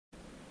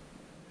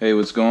Hey,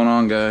 what's going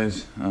on,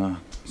 guys?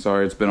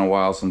 Sorry it's been a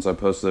while since I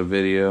posted a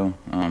video.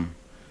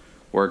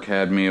 Work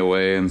had me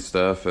away and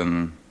stuff,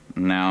 and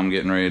now I'm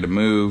getting ready to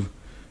move,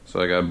 so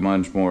I got a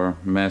bunch more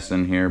mess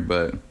in here,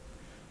 but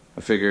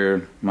I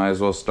figured might as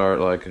well start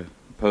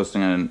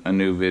posting a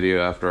new video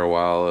after a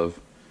while of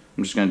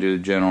I'm just gonna do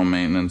the general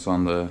maintenance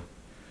on the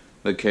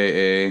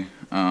KA.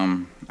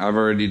 I've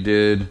already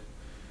did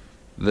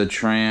the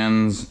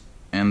trans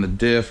and the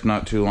diff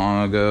not too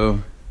long ago,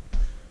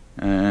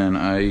 and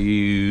I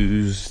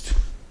used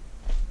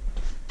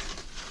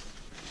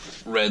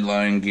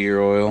Redline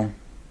gear oil,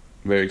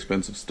 very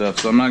expensive stuff,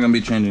 so I'm not going to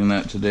be changing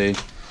that today.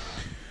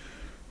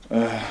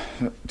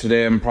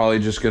 Today I'm probably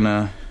just going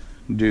to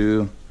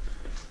do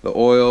the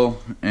oil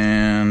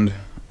and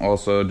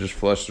also just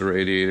flush the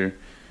radiator.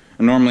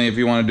 And normally if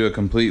you want to do a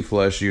complete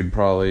flush, you'd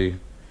probably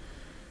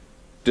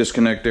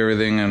disconnect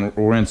everything and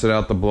rinse it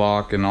out the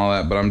block and all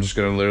that, but I'm just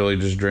going to literally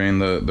just drain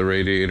the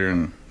radiator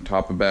and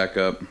top it back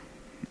up.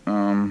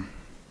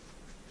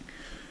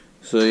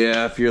 So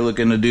yeah, if you're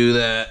looking to do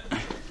that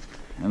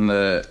in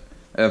the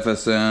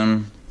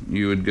FSM,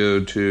 you would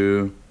go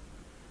to,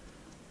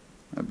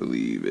 I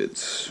believe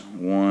it's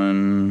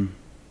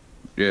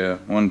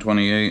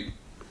 128.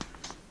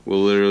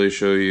 We'll literally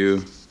show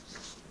you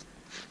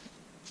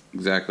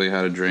exactly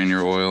how to drain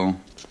your oil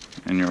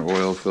and your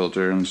oil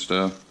filter and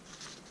stuff.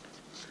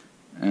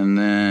 And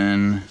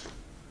then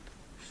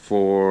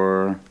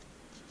for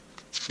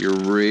your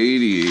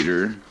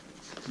radiator,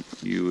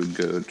 you would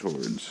go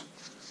towards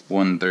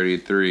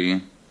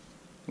 133,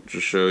 which will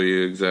show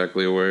you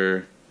exactly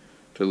where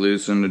to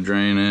loosen to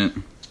drain it,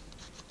 and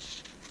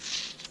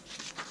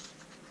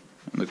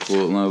the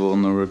coolant level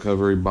in the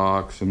recovery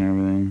box and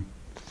everything.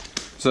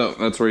 So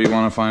that's where you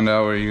want to find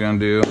out what you're going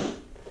to do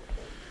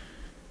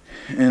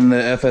in the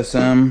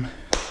FSM.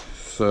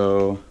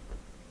 So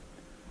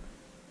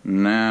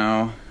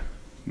now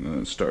I'm going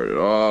to start it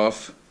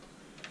off.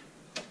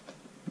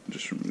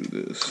 Just remove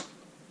this.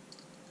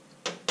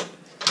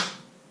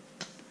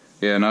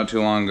 Yeah, not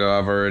too long ago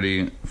I've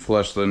already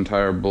flushed the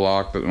entire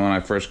block, but when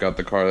I first got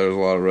the car there was a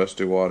lot of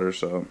rusty water,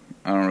 so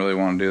I don't really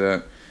want to do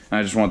that. And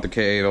I just want the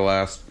KA to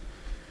last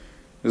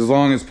as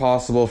long as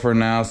possible for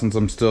now, since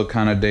I'm still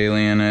kind of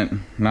daily in it.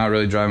 Not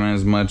really driving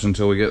as much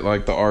until we get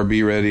like the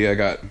RB ready. I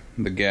got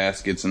the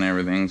gaskets and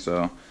everything,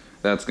 so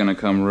that's going to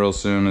come real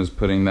soon, is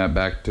putting that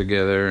back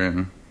together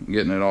and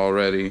getting it all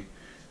ready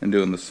and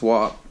doing the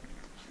swap.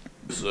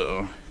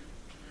 So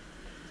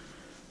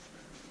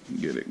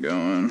get it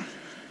going.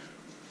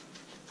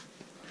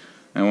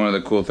 And one of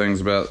the cool things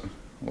about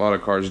a lot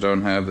of cars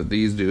don't have that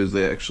these do is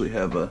they actually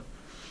have a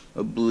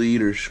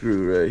bleeder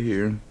screw right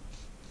here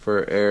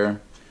for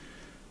air.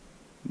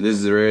 This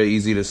is very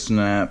easy to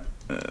snap.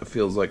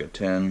 Feels like a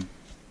 10.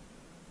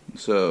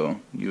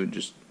 So you would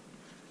just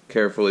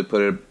carefully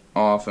put it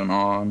off and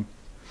on,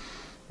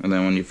 and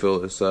then when you fill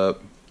this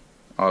up,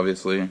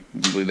 obviously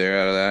bleed the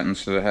air out of that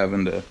instead of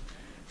having to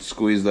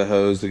squeeze the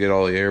hose to get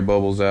all the air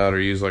bubbles out, or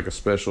use like a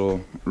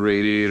special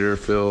radiator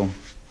fill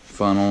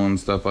funnel and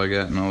stuff like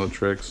that and all the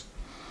tricks.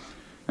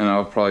 And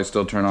I'll probably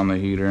still turn on the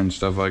heater and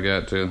stuff like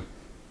that to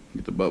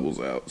get the bubbles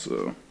out.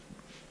 So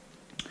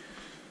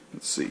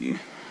let's see,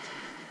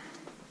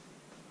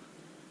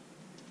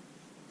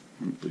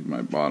 I believe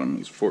my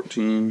bottom is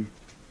 14.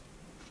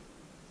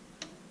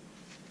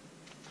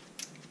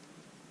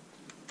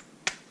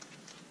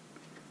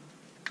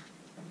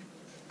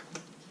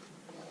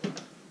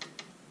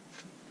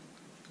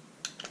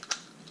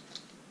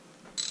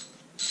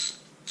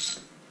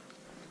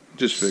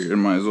 Just figured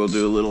might as well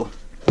do a little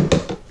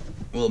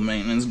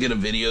maintenance, get a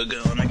video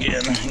going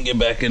again, and get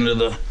back into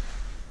the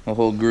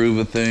whole groove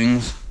of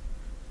things.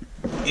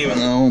 Even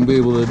though I won't be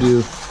able to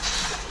do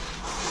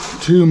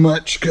too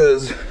much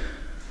because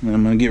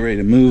I'm going to get ready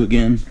to move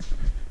again.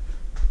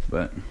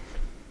 But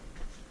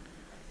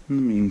in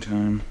the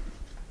meantime,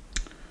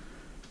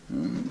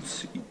 let's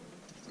see.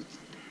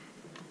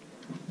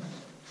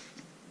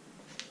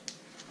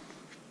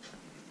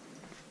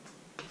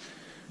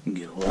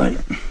 Get a light.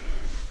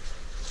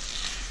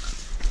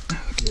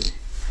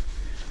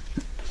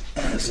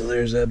 So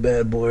there's that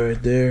bad boy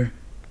right there.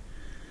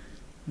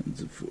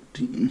 That's a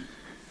 14.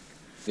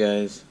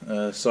 Guys,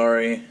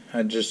 sorry,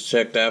 I just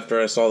checked after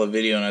I saw the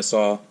video and I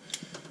saw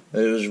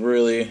that it was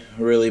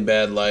really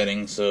bad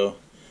lighting, so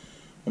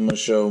I'm going to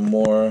show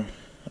more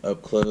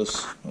up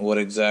close what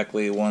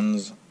exactly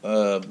one's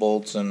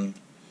bolts and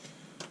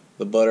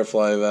the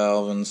butterfly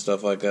valve and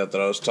stuff like that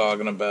I was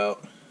talking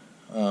about.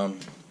 But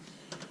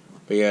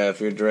yeah,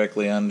 if you're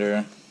directly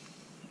under,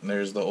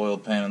 there's the oil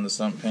pan and the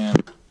sump pan.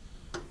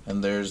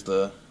 And there's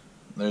the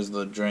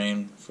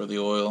drain for the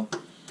oil.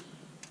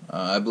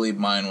 I believe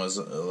mine was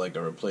like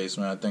a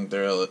replacement. I think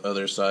there are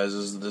other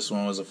sizes. This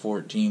one was a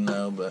 14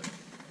 though. But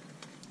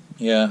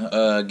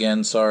yeah,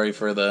 again, sorry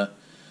for the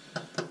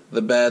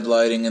bad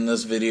lighting in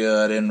this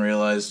video. I didn't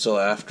realize till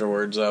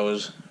afterwards I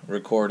was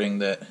recording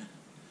that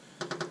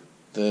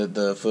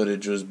the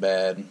footage was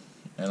bad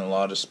in a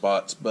lot of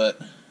spots.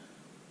 But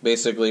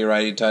basically,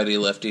 righty-tighty,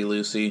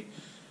 lefty-loosey.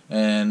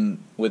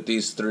 And with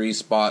these 3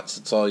 spots,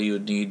 it's all you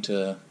would need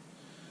to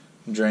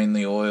drain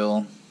the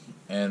oil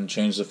and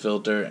change the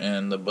filter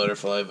and the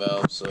butterfly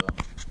valve. So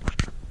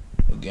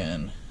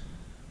again,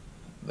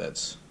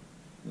 that's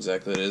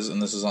exactly what it is.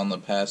 And this is on the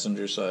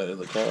passenger side of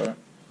the car,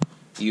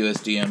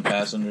 USDM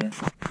passenger.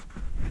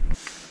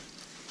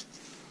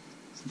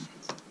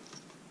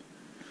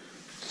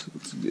 So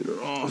let's get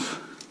her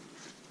off.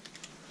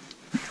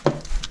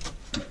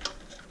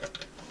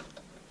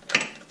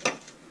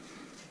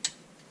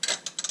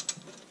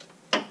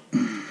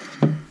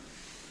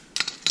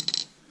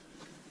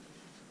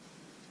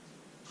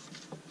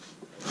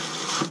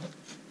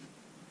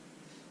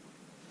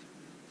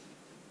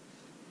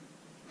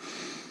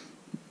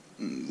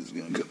 This is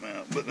gonna come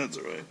out, but that's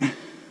alright.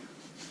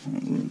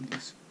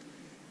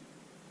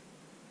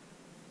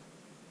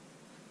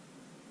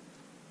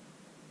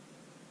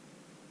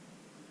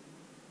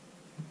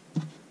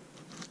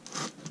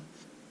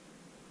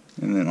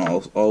 And then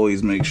I'll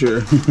always make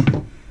sure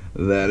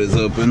that is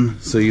open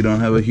so you don't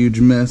have a huge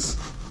mess.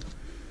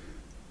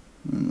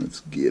 And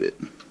let's get it.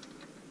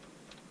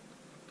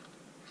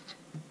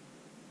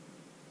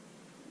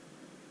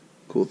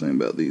 Cool thing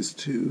about these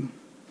two,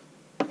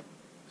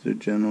 they're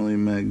generally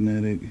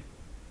magnetic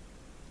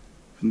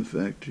from the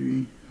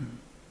factory.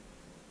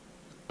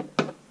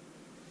 I'll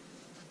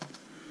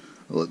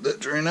let that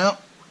drain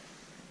out.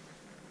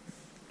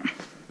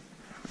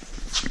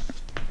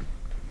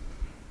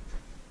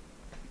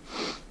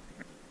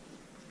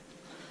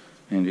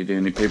 Handy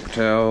dandy paper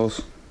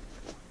towels.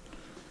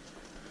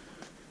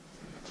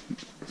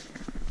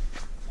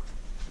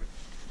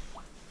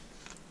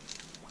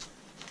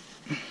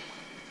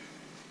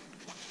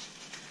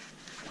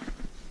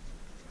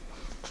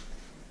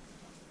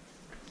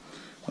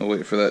 I'll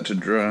wait for that to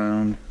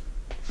dry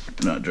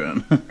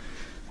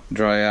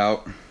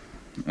out,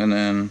 and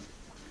then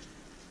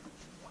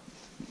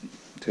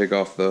take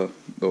off the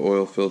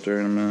oil filter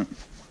in a minute.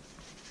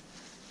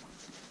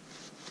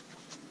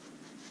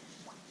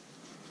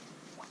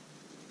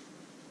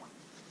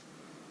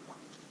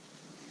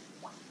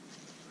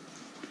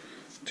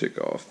 Take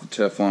off the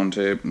Teflon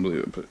tape. I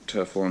believe I put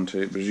Teflon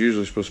tape, but it's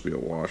usually supposed to be a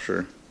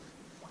washer.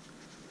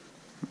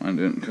 Mine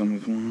didn't come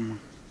with one.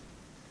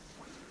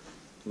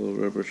 A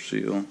little rubber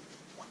seal.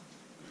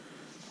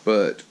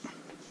 But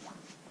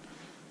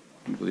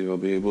I believe I'll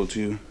be able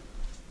to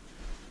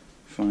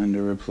find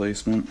a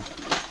replacement.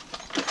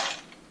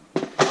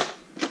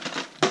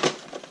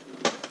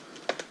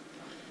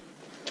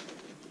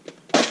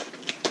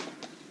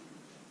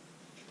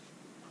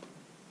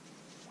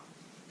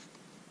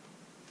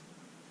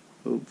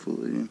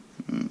 Hopefully.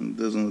 It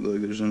doesn't look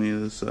like there's any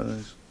of this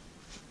size.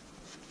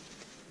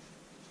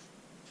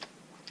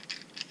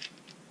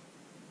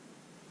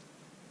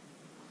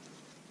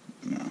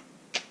 No.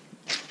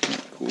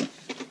 Cool.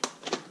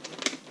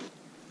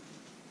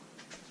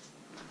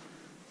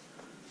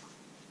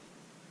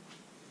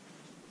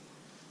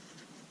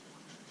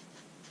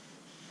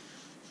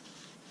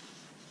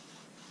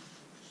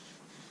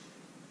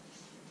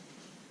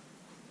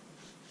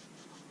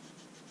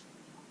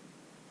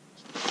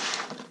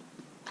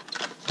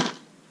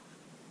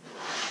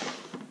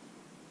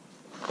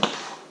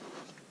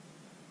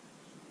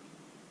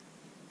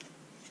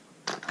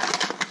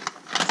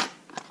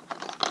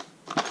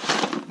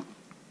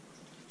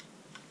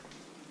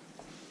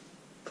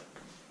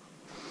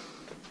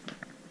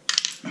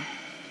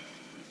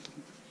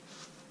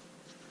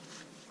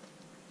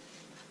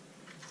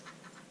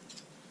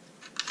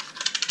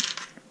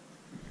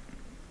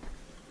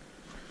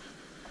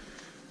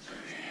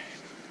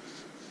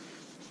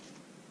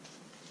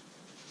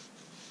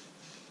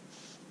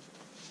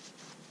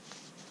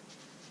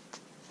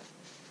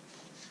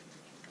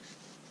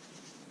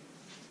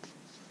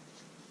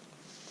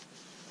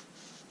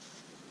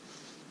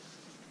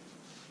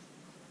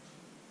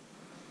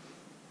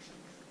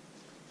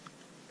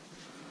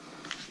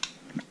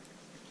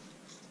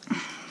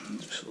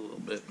 Just a little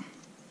bit.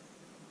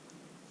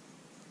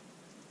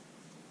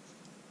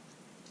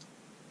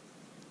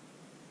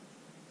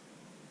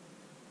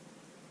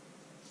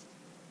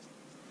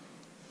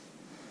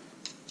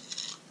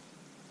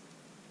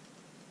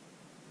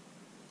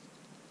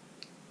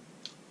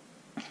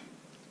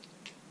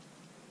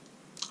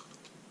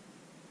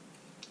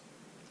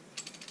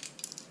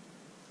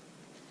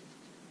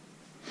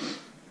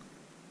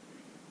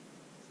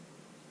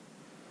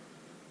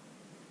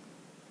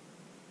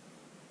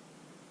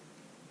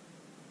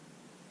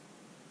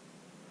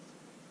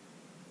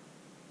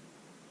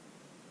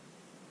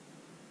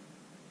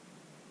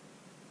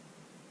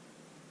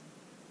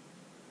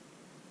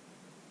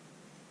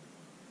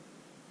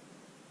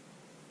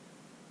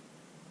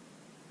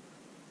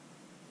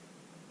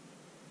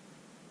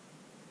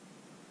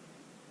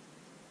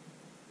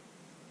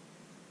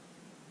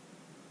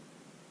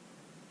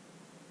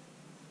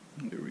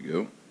 There we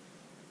go.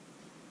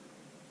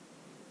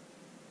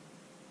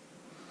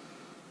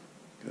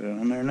 Got it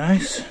on there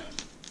nice.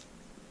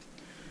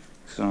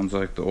 Sounds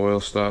like the oil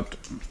stopped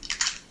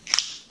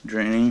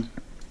draining.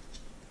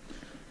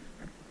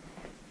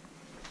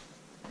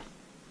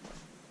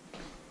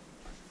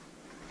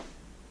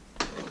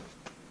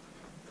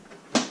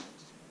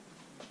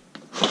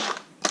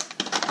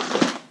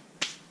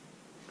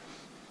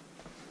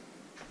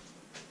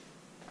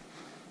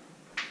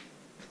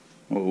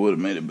 What would have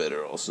made it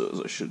better also is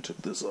I should have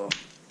took this off.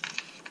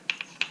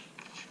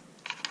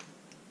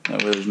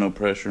 That way there's no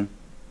pressure.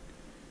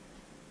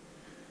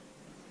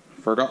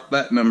 Forgot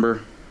that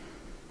number.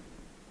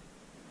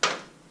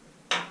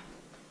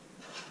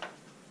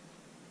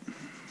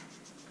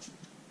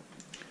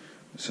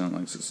 It sounds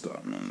like it's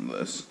stopping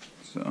nonetheless,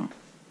 so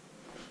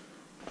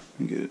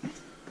get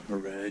a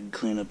rag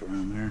clean up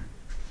around there.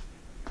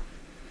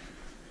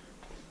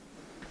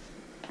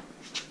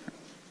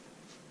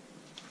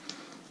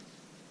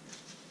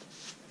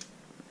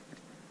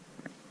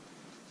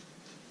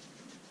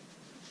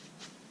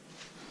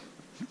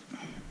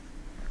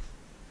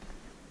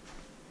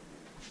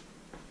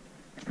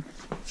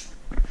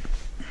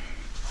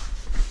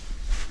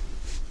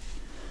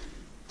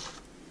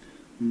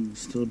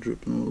 Still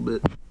dripping a little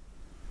bit.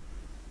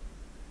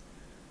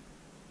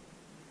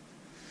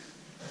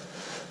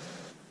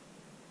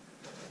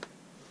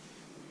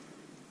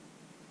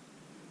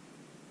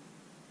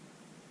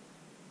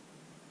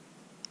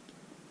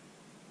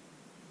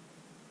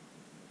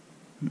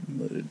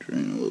 Let it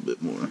drain a little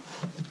bit more.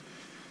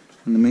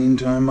 In the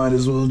meantime, might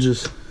as well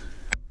just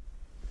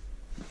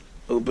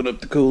open up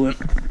the coolant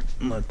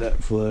and let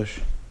that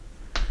flush.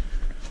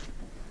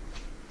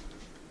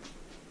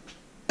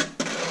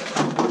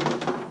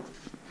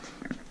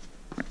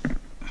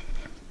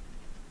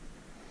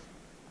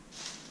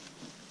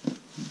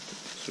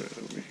 It's right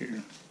over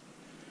here.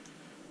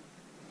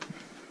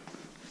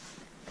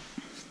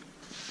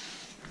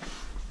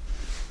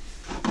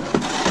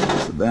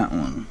 So that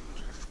one.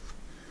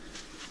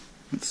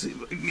 Let's see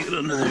if I can get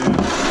under there.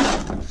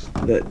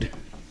 That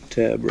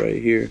tab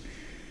right here.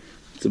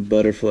 It's a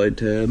butterfly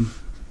tab.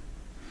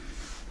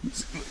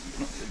 Let's see if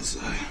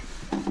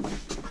I can get on the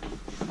other side.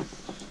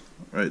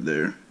 Right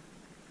there.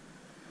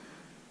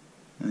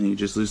 And you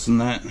just loosen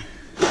that.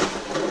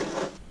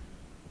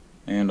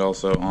 And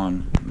also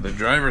on the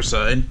driver's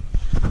side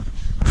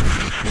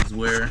is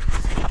where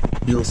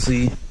you'll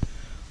see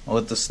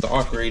with the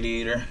stock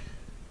radiator.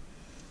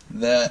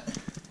 That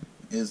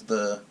is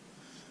the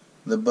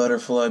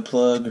butterfly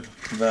plug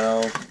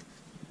valve.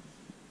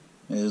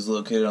 It is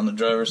located on the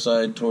driver's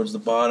side towards the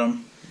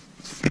bottom.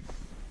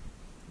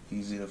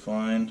 Easy to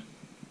find.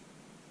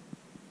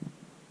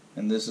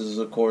 And this is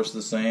of course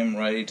the same,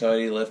 righty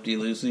tighty, lefty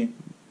loosey.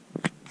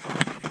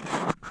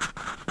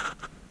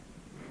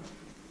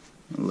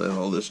 Let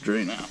all this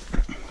drain out.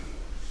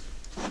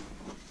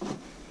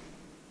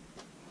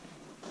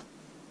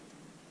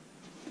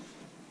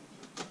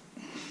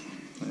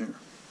 There.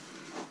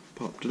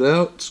 Popped it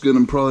out. It's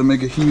gonna probably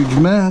make a huge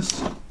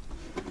mess.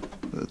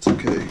 That's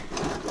okay.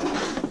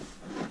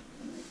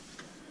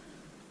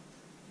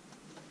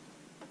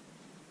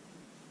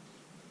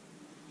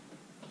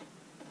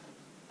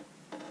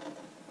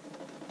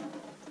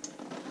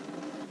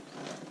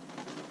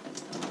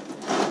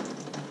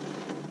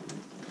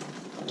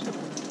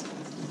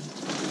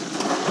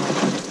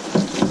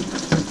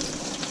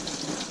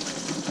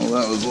 Well,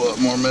 that was a lot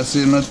more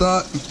messy than I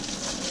thought.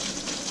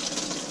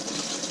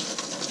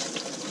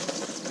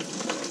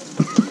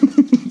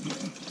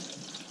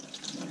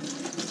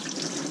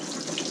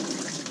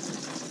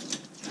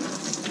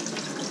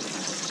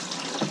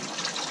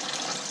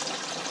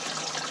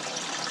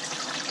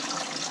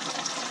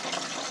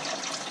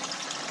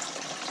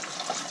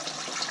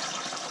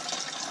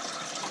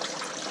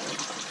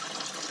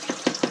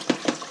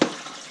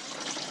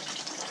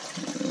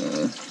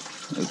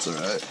 That's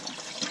alright.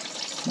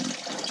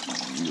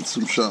 Get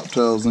some shop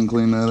towels and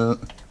clean that up.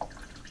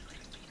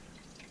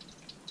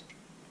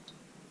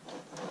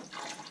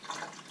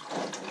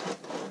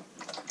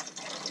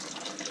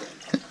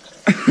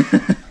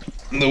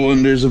 The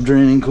wonders of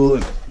draining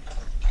coolant.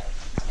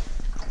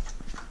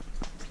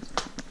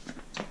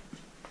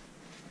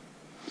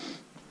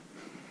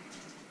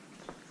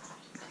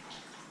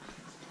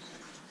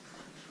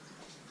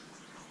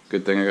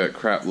 Good thing I got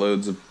crap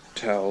loads of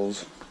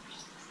towels.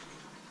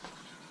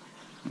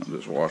 I'll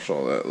just wash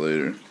all that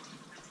later.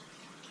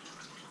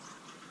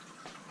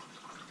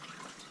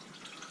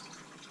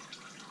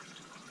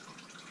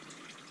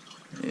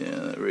 Yeah,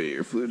 that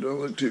radiator fluid don't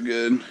look too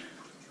good.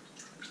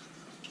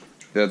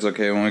 That's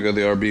okay, when I go to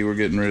the RB, we're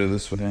getting rid of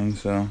this thing,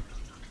 so.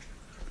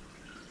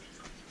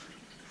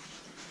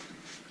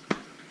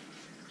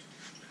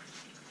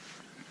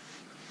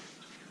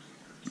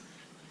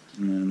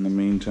 And in the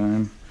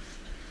meantime,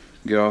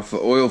 get off the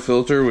oil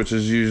filter, which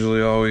is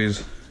usually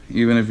always,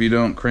 even if you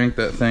don't crank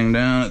that thing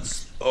down,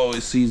 it's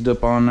always seized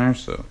up on there,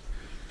 so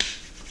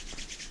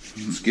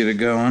let's get it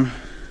going.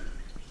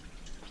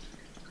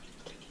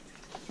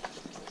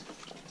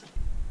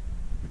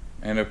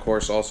 And of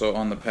course also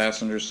on the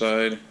passenger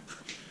side,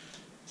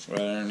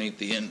 right underneath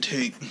the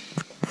intake,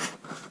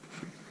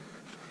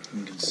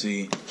 you can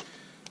see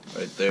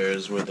right there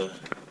is where the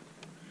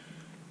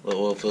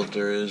oil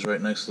filter is,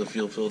 right next to the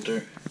fuel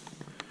filter.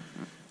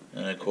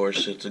 And of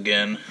course it's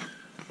again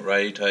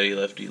righty tighty,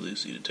 lefty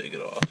loosey to take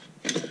it off.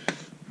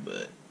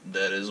 But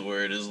that is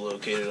where it is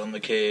located on the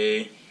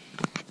KA.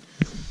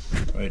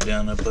 Right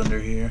down up under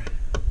here.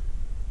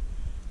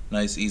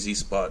 Nice easy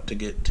spot to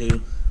get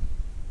to.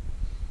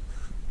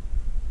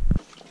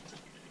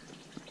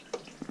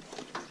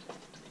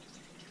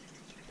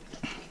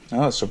 I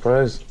was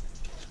surprised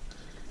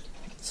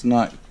it's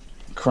not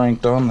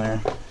cranked on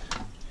there.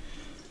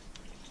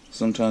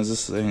 Sometimes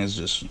this thing is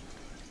just,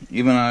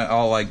 even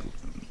I'll like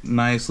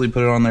nicely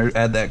put it on there,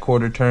 add that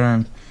quarter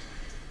turn,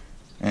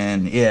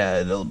 and yeah,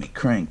 it'll be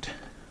cranked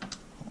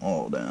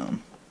all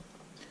down.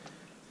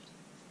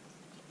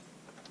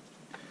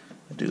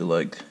 I do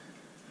like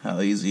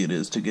how easy it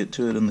is to get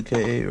to it in the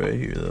KA right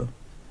here though.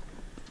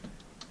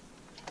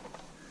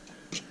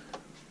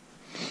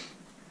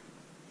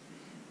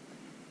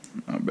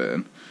 Not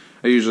bad.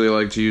 I usually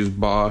like to use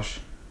Bosch,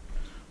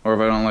 or if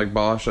I don't like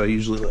Bosch, I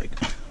usually like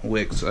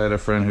Wix. I had a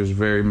friend who's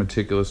very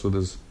meticulous with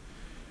his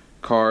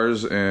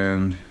cars,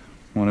 and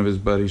one of his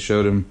buddies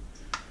showed him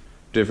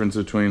difference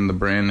between the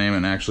brand name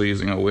and actually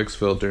using a Wix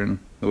filter, and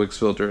the Wix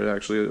filter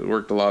actually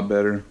worked a lot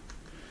better.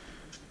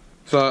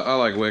 So I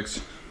like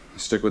Wix.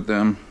 Stick with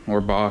them,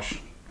 or Bosch.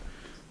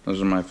 Those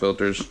are my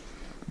filters.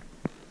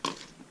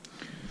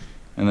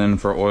 And then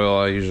for oil,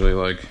 I usually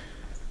like,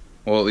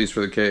 well, at least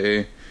for the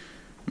KA,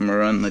 I'm gonna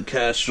run the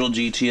Castrol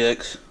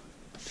GTX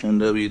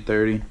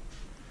 10W30.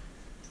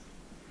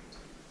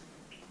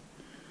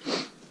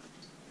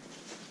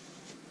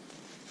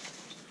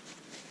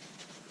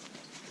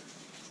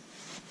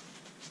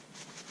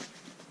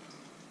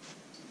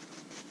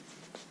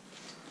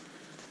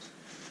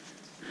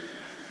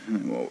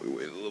 And while we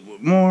wait a little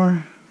bit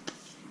more,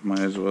 might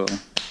as well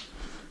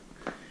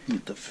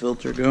get the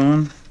filter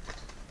going.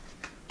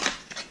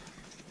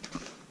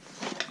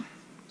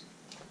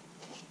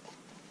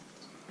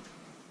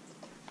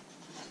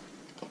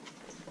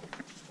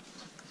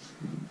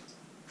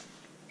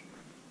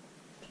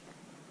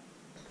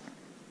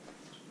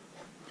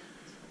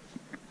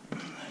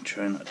 I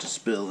try not to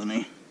spill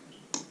any,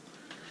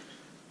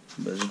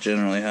 but it's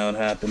generally how it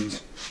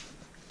happens.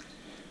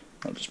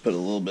 I'll just put a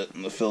little bit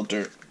in the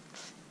filter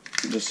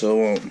just so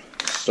it won't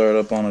start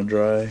up on a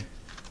dry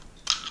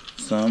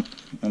sump,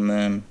 and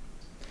then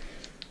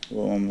a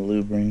little on the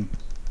lube ring.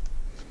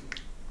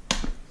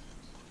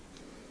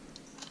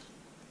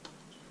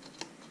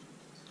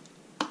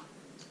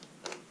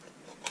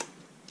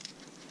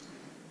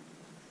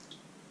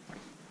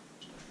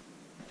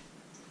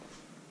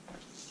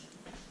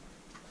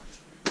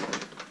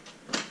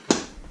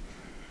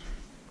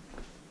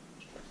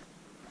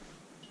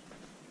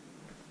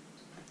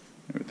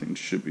 Everything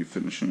should be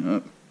finishing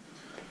up.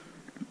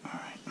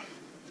 Alright,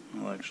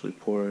 I'll actually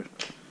pour it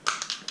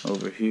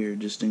over here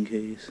just in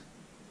case.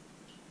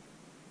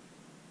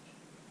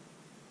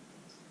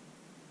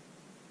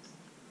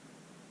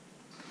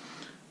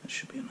 That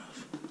should be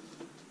enough.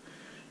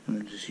 And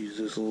then just use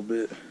this a little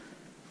bit.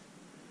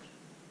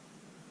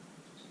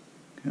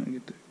 Kind of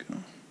get that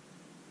going.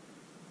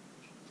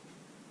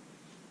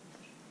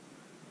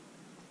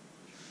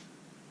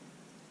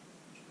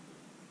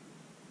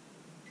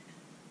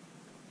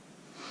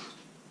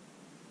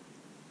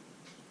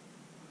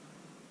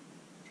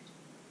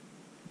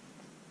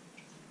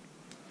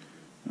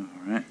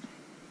 Alright.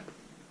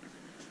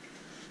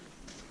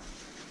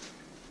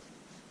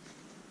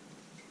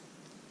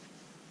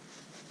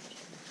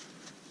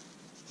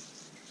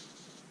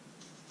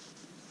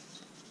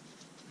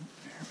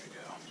 There we go.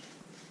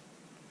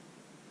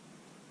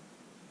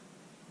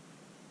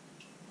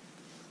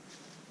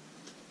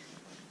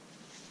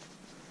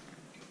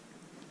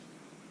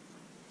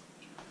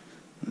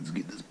 Let's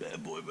get this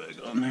bad boy back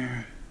on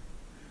there.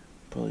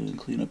 Probably gonna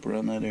clean up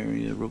around that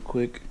area real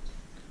quick.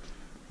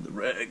 The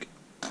rag.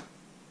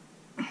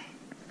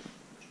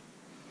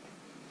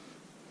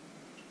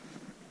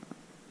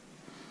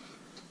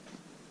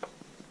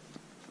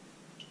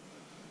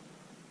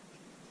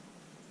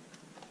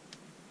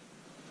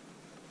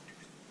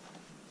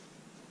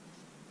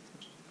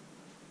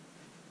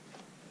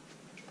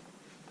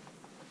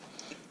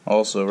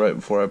 Also, right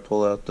before I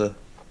pull out the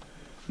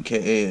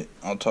KA,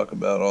 I'll talk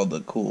about all the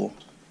cool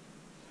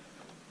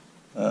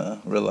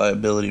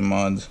reliability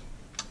mods,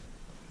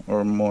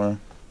 or more,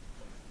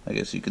 I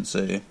guess you could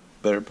say,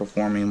 better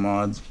performing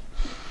mods,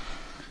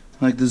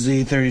 like the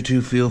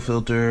Z32 fuel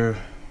filter,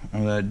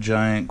 or that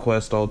giant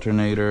Quest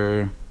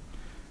alternator,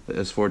 the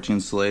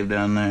S14 Slave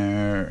down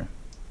there,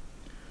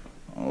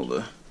 all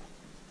the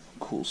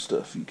cool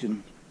stuff you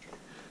can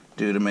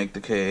do to make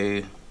the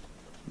KA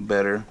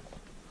better.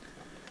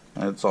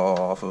 It's all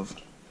off of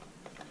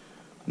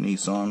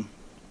Nissan.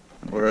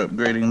 We're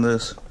upgrading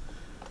this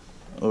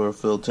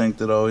overfill tank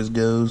that always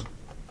goes.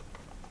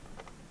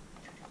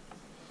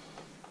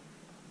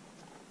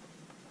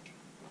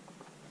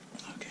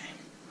 Okay,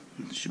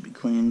 it should be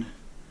cleaned.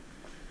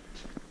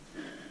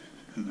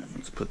 And then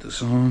let's put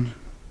this on.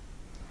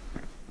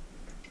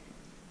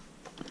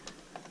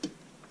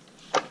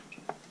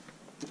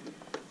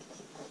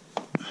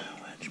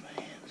 Wedge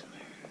my hands in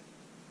there.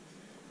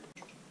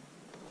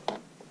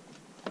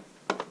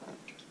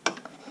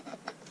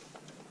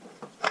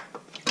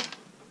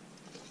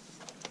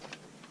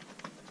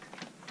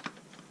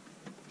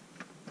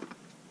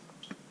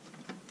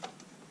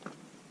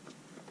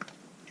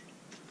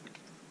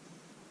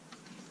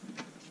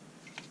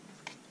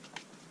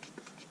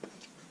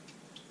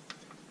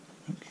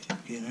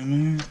 Get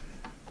in there.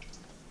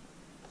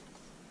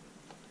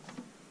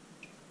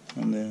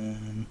 And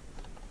then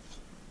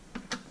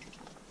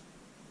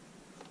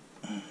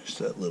just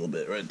that little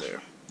bit right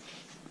there.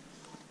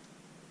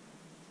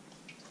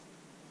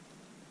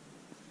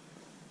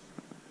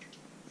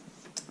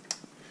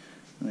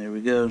 There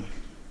we go.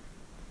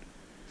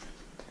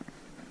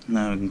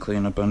 Now we can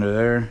clean up under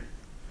there.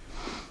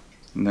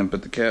 And then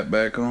put the cap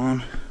back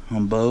on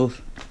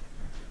both.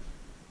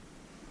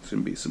 It's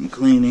gonna be some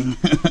cleaning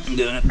I'm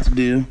gonna have to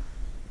do.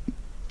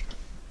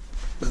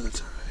 But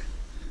that's alright.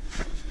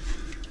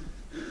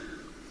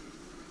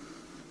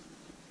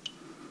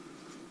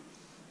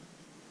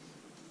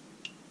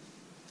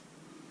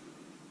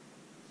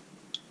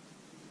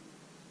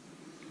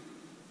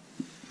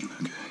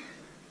 Okay.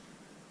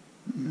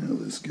 Now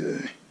this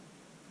guy.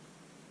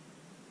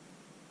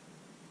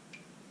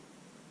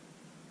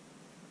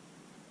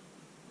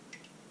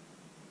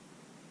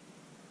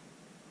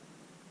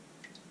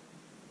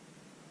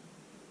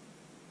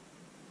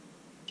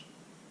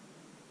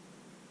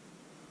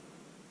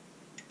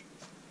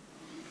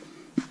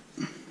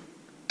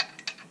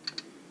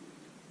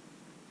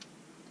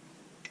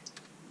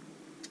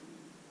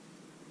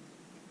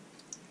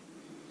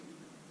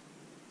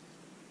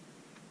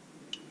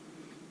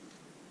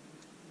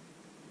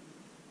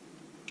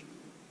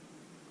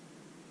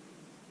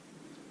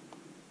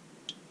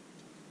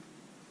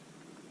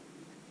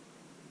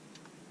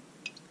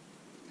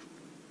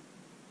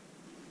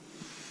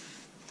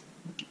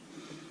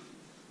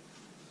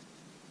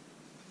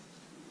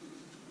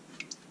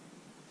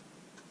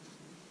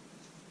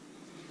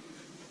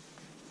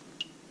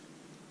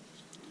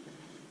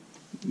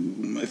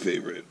 Ooh, my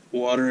favorite.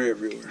 Water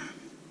everywhere.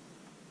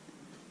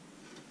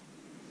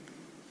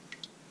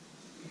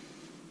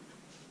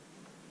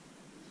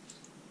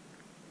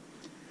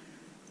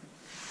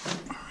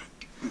 Alright,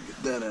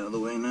 get that out of the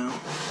way now.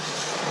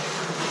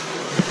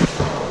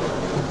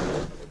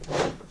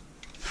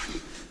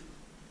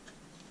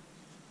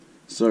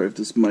 Sorry if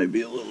this might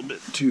be a little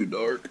bit too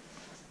dark.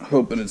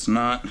 Hoping it's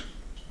not.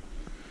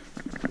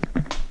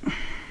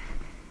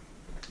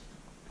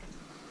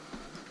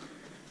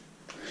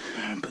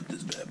 Put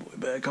this bad boy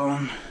back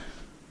on.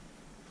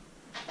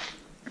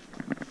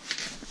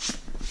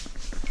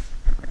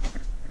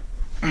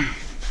 There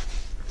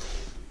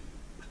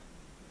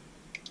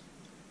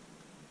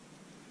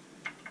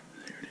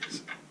it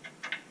is.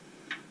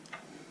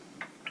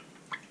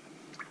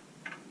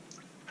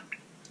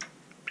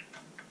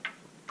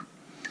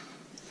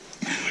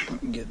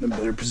 Get in a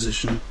better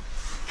position.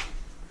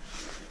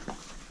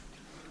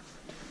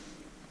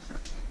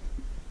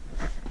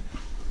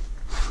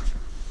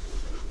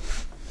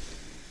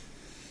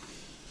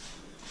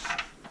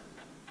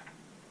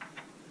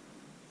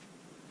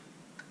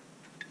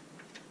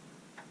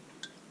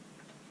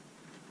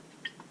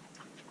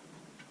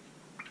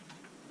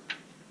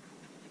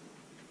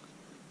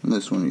 And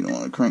this one you don't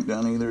want to crank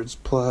down either, it's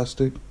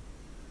plastic.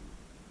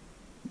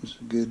 Just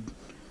a good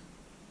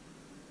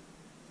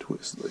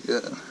twist like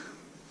that.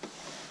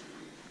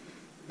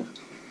 There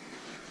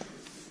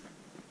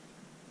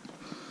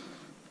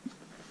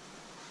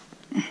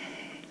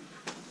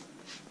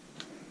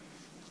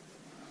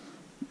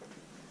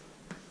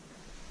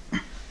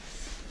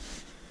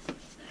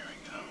we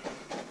go.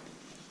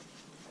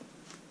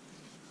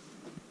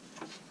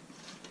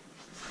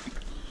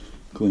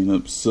 Clean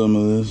up some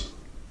of this.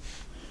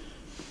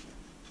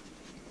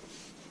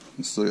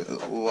 Still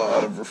got a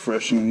lot of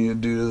refreshing I need to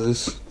do to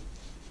this.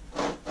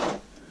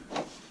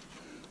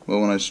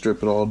 Well, when I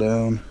strip it all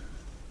down,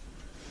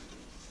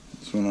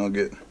 that's when I'll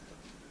get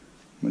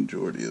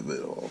majority of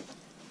it all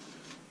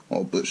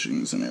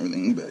bushings and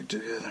everything back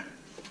together.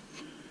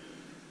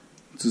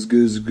 It's as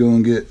good as it's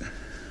gonna get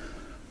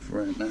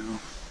for right now.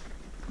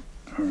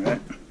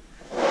 Alright.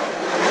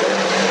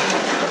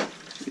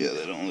 Yeah,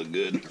 that don't look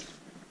good.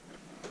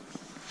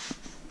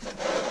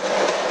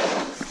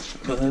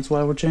 But that's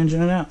why we're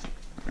changing it out.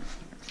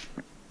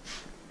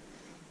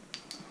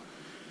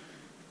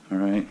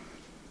 Alright,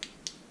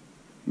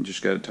 you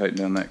just got to tighten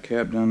down that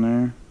cap down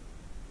there.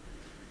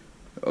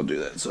 I'll do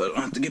that so I don't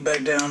have to get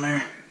back down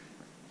there.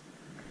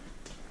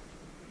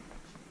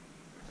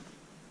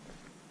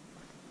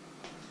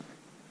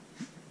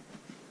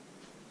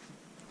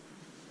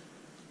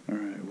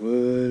 Alright, what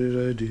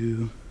did I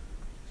do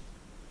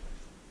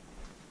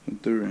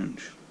with the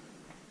wrench?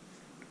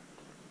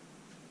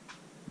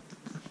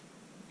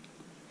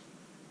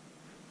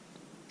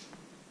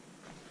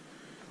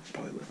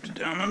 Probably left it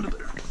down under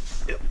there.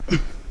 Yep.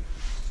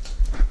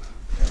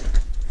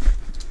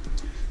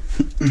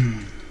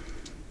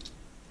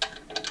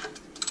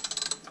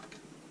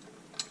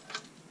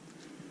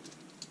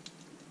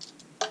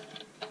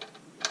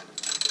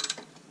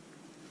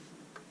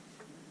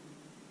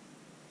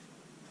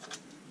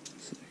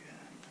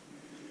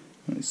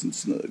 Nice and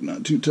snug,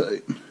 not too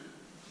tight.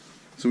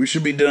 So we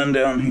should be done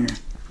down here.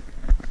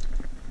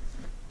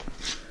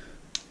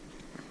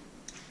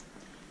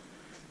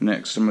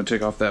 Next, I'm going to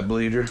take off that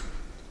bleeder.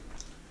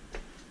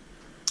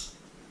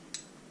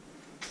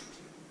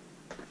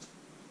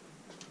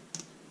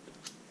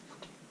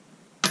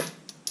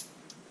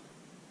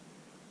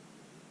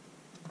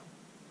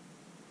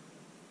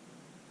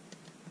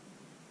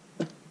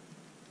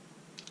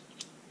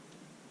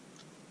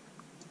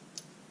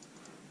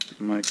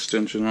 My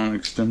extension on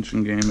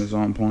extension game is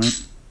on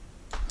point.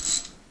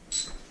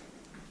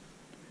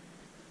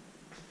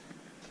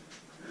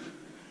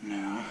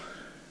 Now,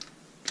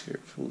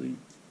 carefully,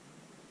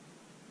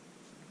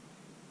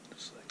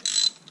 just like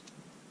that.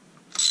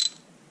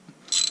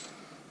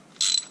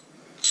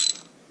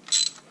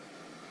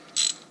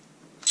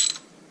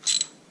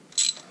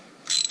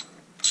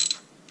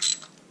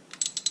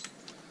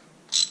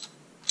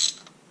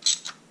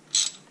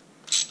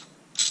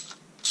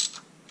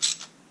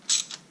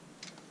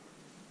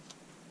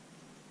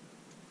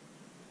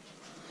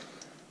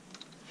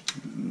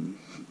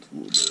 It's a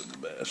little bit of a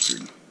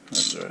bastard.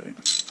 That's alright.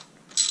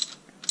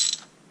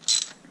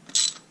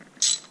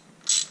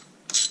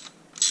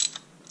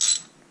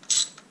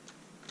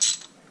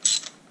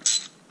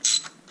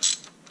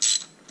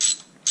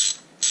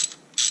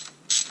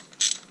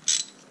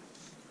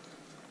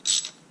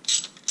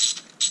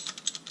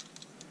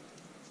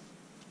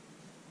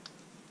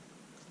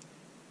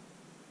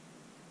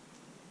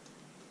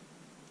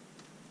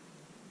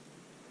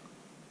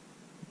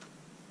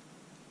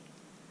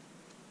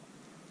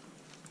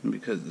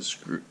 Because the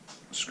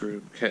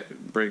screw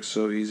breaks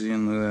so easy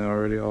and they're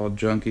already all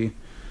junky,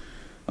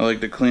 I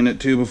like to clean it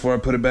too before I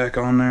put it back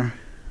on there.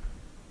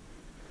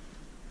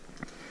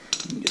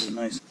 Get it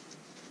nice.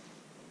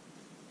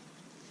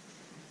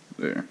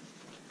 There.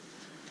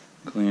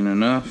 Clean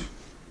enough.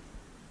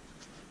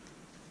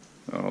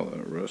 Got all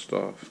that rust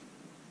off.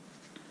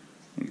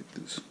 Get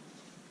this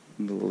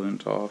little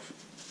lint off.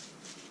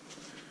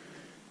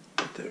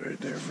 Put that right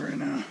there for right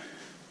now.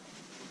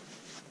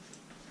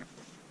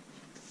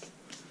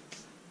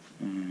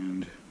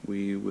 And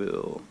we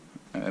will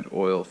add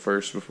oil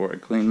first before I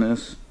clean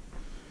this,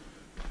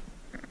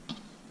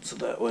 so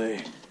that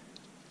way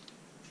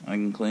I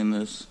can clean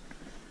this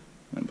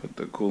and put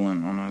the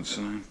coolant on that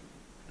side.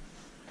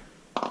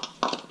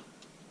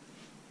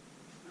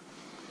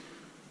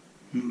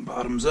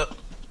 Bottoms up.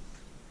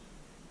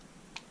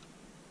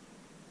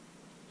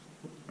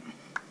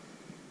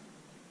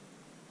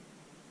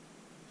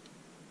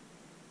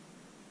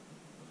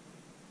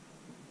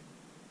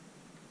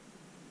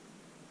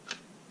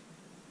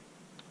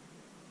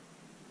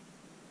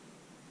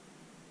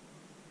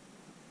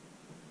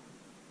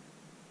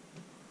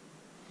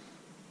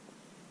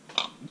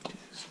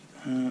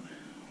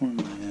 Where am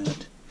I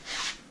at?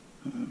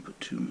 I'm going to put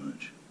too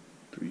much.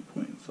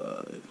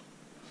 3.5.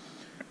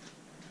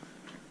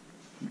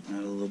 Add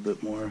a little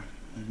bit more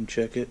and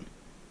check it.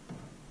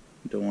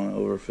 Don't want to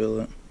overfill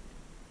it.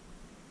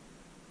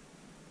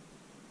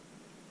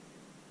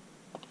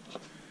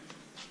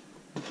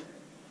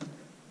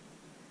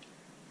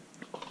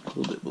 A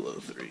little bit below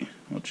 3.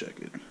 I'll check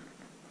it.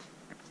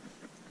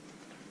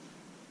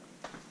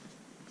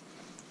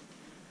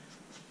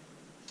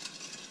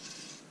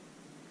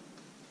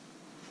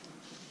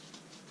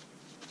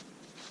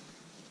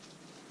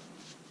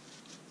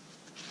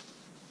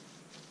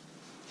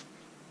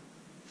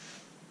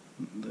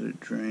 Let it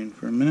drain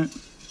for a minute.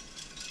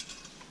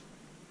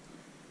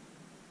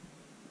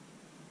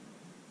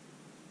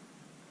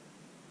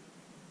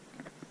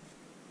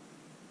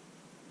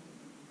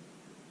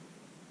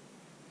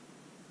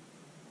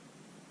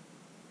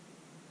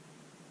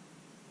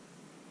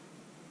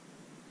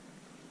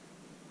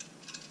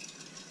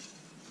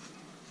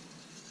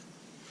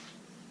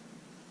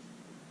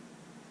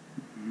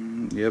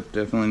 Yep,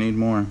 definitely need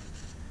more.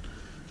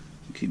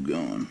 Keep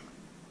going.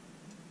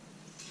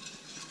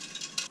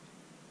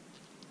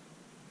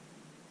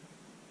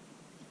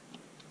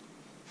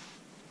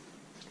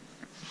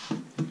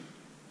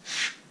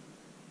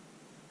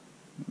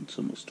 It's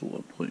almost to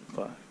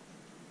 1.5.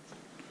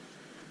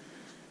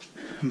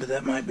 But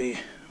that might be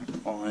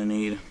all I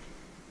need.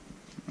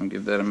 I'll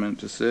give that a minute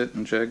to sit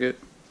and check it.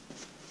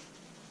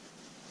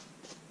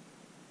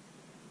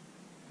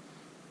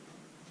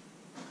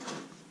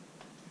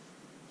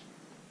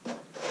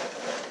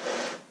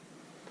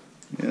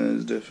 Yeah,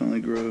 it's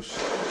definitely gross.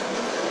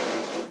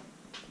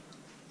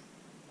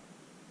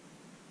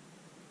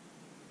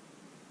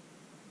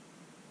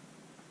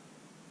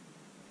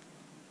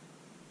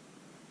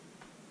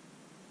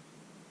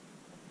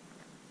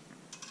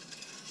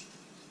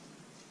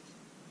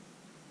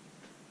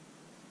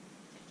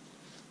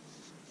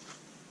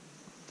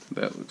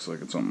 That looks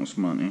like it's almost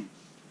money.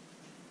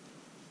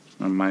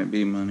 It might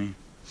be money.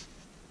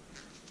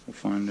 We'll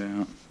find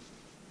out.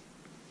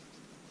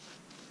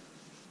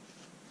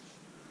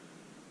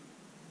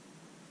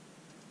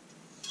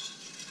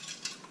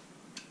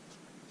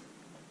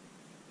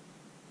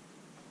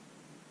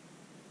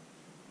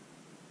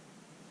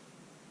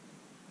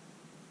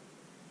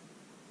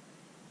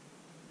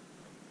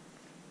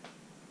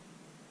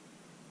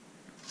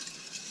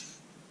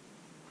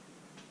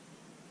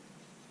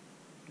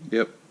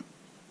 Yep.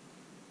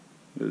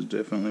 There's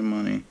definitely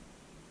money.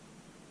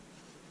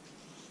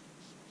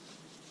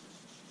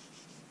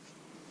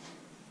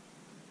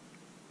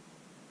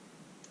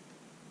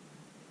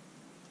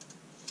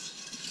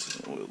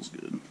 The oil's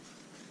good.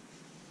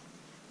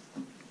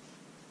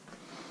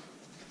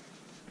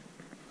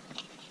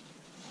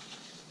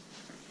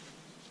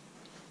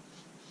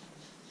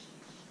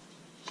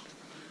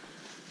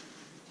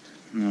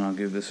 And I'll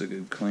give this a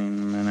good clean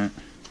in a minute.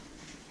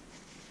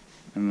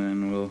 And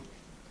then we'll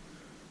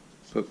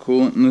put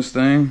coolant in this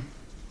thing,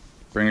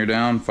 bring her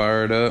down,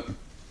 fire it up,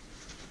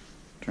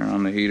 turn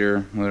on the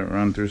heater, let it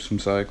run through some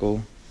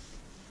cycle,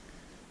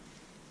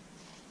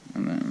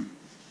 and then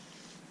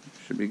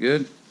should be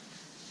good.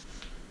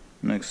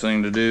 Next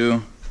thing to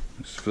do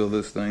is fill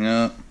this thing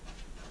up,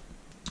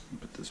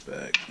 put this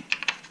back.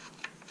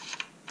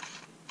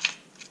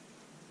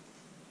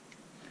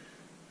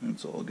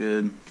 It's all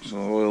good, so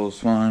the oil is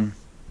fine.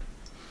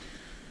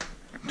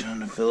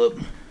 Time to fill up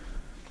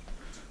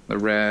the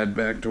rad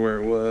back to where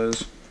it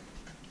was.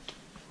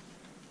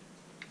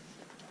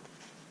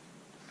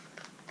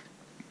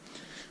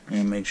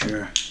 And make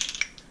sure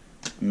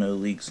no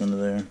leaks under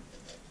there.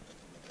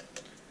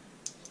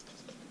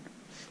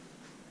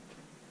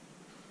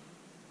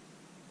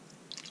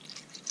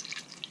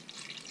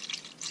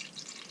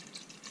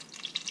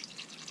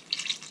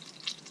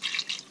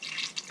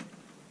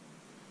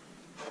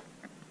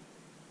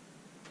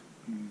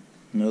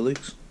 No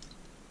leaks.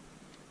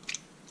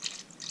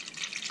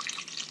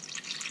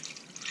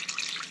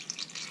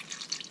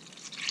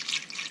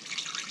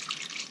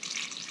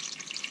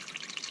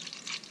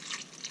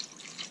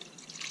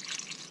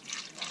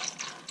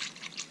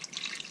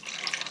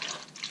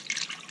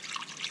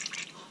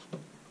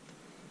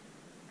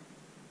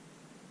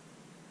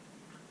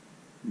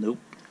 Nope,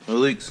 no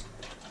leaks.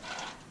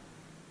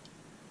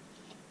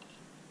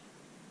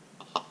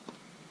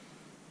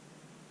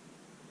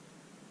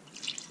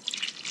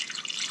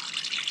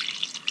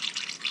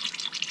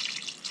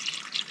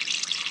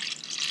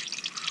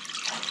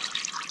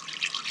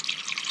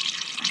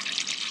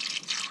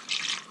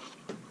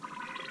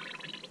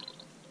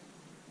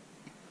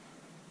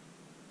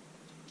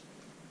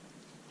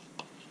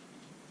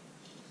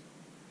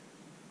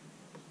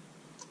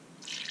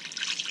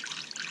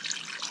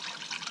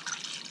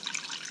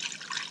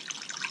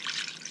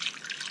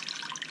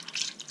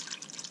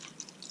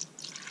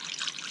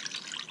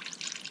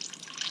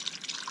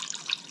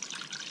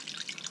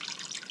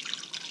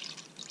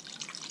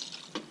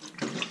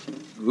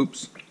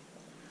 Oops.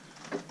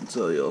 I'll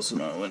tell you also,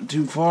 I went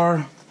too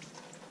far.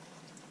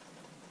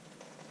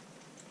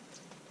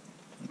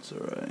 That's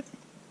alright.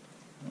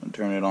 I'm going to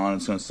turn it on,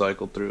 it's going to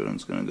cycle through and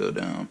it's going to go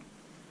down.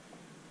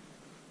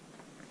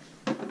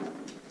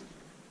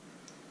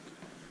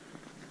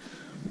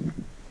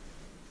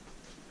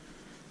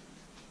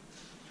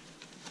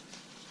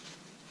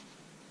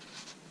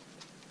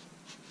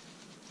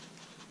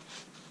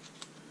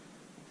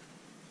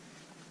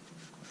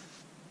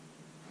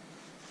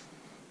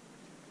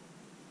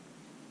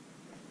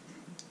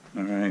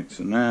 Alright,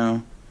 so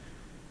now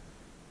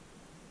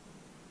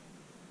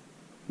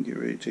get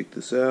ready to take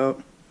this out.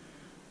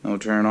 Then we'll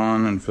turn it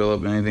on and fill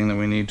up anything that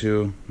we need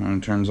to. When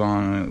it turns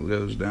on, and it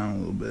goes down a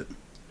little bit.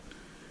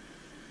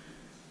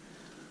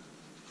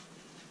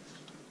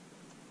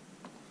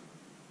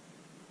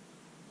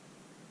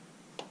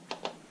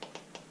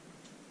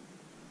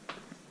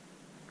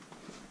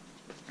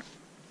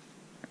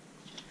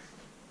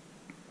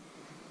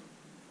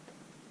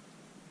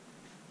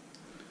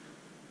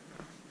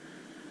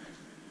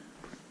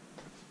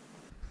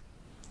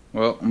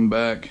 Well, I'm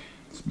back.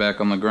 It's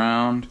back on the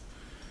ground.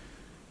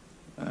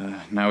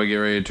 Now we get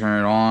ready to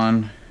turn it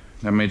on.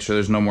 I made sure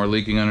there's no more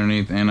leaking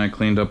underneath, and I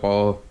cleaned up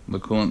all the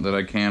coolant that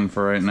I can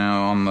for right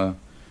now on the, at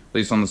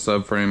least on the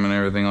subframe and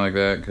everything like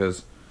that.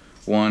 Because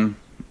 1,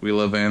 we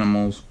love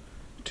animals.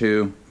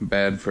 2,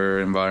 bad for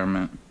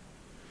environment.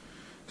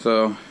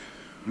 So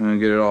I'm gonna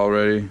get it all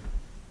ready.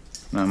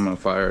 Now I'm gonna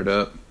fire it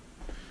up,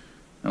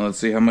 and let's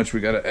see how much we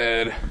gotta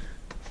add.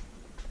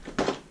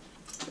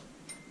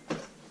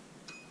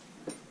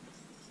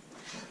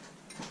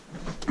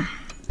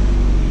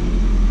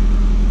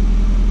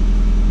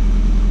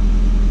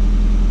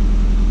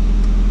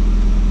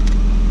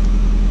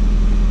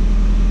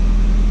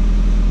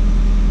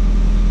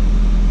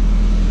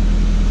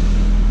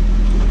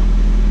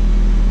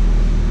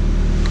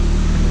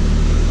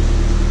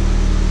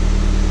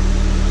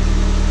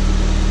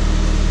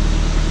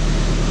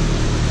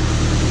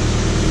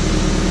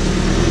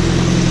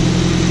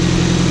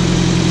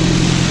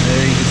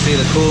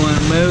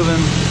 Coolant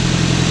moving,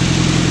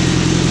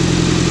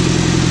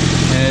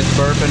 and it's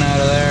burping out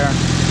of there.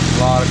 A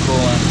lot of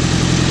coolant.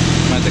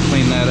 I'm going to have to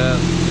clean that up.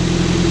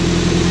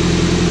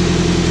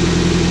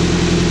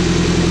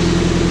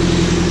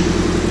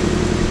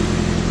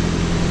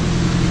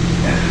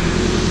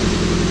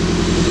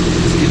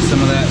 Let's get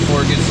some of that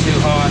before it gets too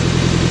hot.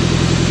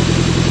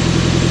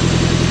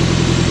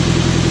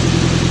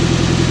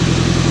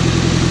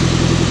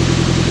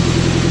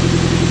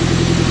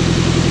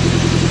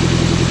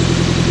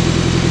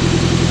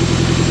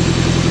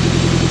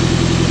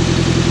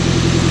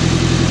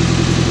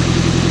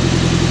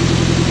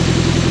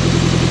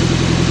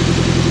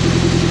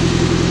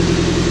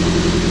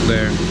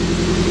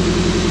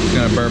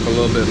 Burp a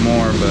little bit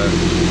more, but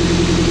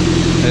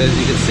as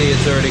you can see,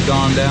 it's already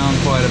gone down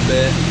quite a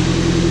bit,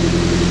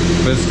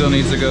 but it still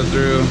needs to go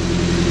through,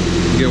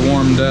 get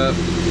warmed up,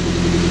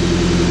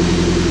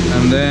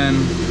 and then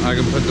I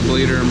can put the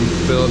bleeder and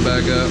fill it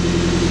back up.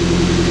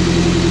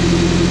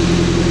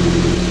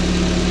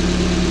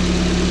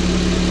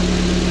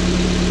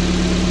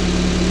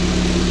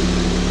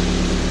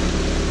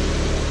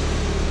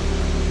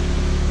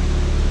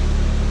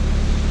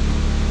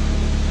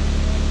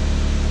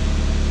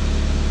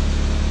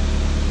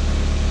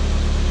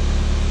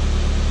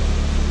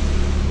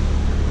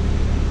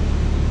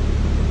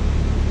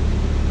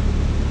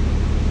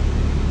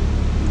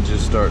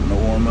 Starting to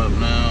warm up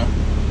now.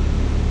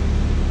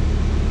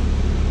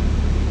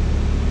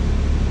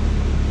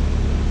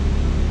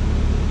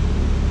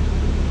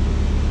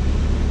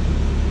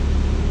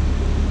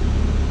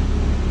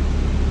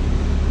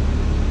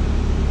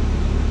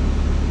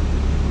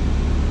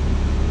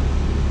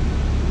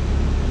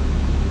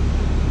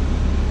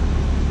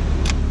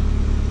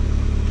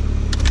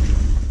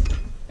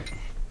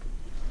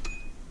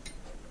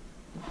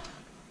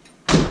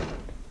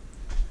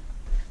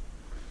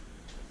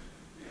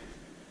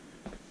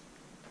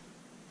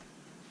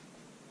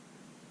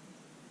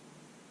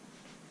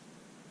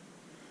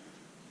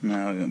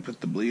 Now we're going to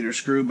put the bleeder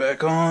screw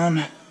back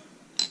on.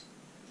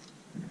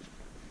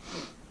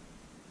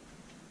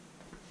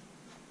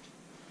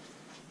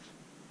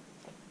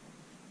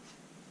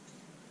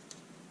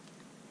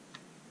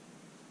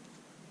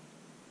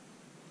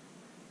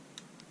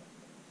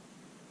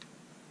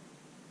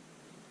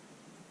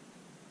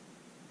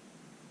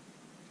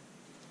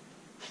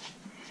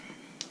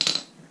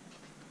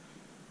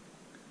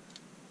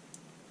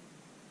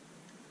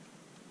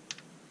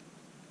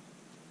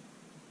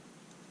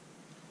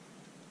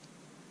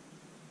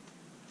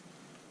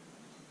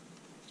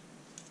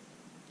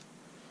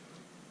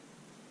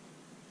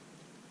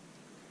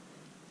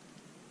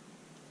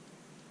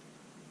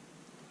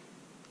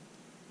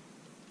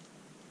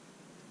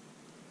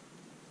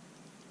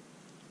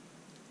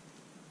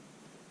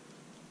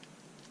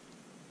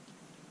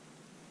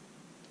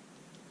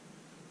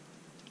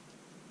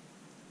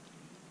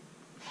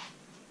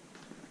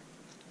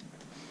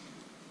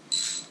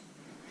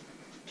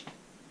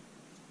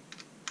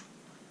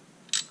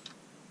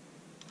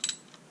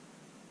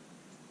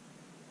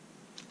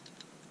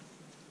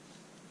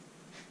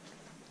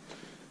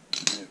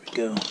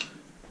 Go.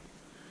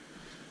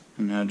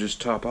 And now just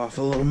top off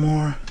a little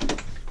more.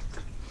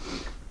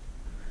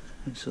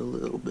 Just a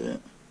little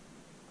bit.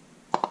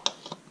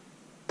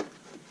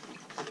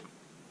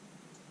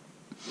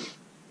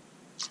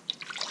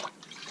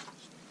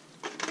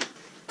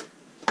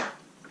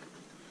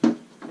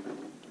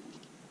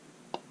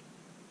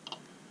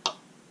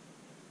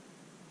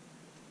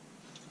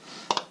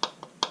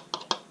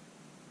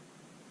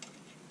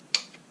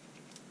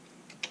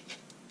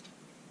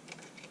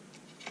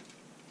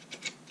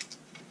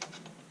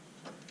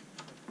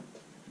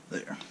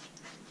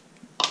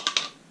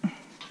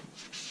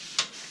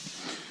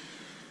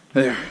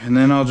 There, and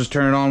then I'll just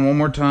turn it on one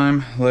more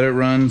time, let it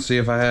run, see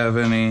if I have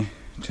any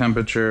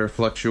temperature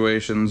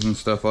fluctuations and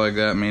stuff like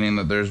that, meaning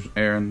that there's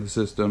air in the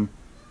system.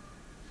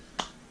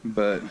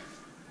 But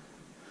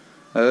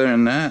other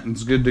than that,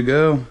 it's good to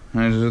go.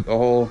 And just the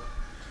whole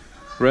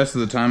rest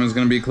of the time is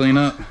going to be clean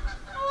up.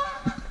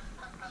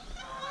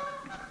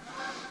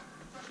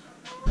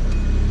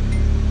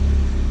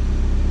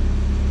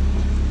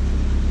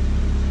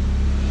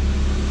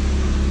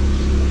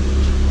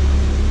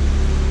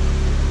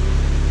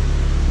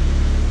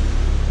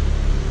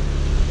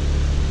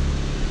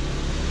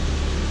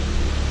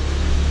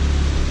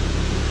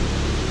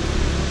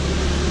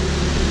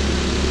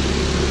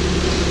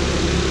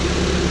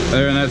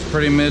 There, and that's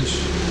pretty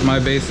much my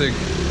basic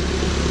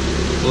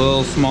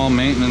little small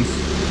maintenance,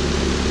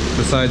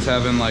 besides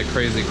having like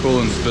crazy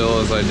coolant spill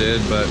as I did,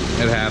 but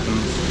it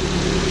happens.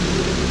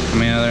 I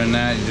mean, other than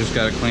that, you just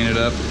gotta clean it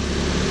up,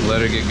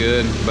 let it get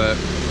good. But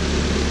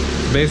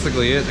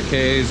basically it. The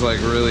KA is like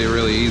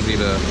really easy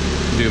to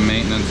do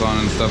maintenance on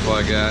and stuff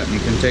like that, and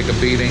can take a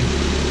beating.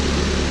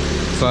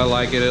 So I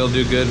like it. It'll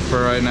do good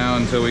for right now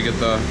until we get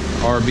the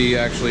RB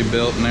actually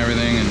built and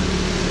everything, and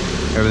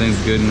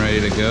everything's good and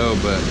ready to go.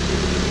 But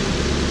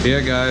yeah,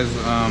 guys,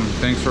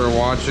 thanks for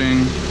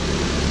watching.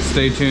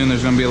 Stay tuned,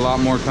 there's gonna be a lot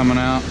more coming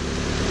out.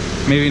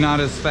 Maybe not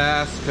as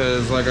fast,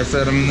 because like I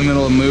said, I'm in the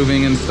middle of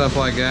moving and stuff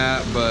like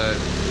that, but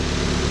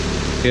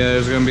yeah,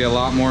 there's gonna be a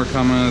lot more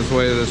coming this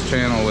way to this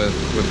channel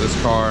with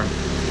this car.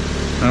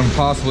 And I'm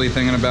possibly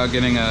thinking about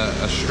getting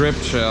a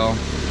stripped shell.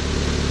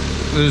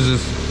 This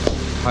is just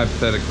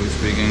hypothetically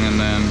speaking, and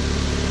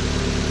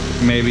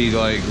then maybe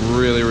like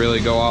really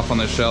go off on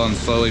the shell and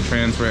slowly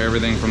transfer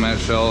everything from that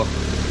shell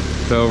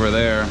to over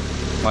there.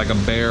 Like a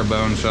bare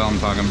bone shell I'm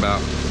talking about.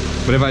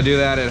 But if I do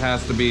that, it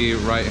has to be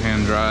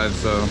right-hand drive,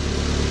 so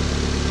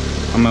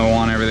I'm gonna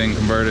want everything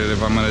converted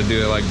if I'm gonna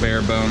do it like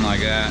bare bone like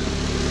that.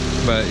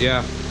 But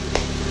yeah,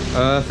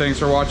 thanks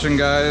for watching,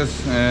 guys,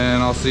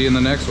 and I'll see you in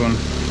the next one.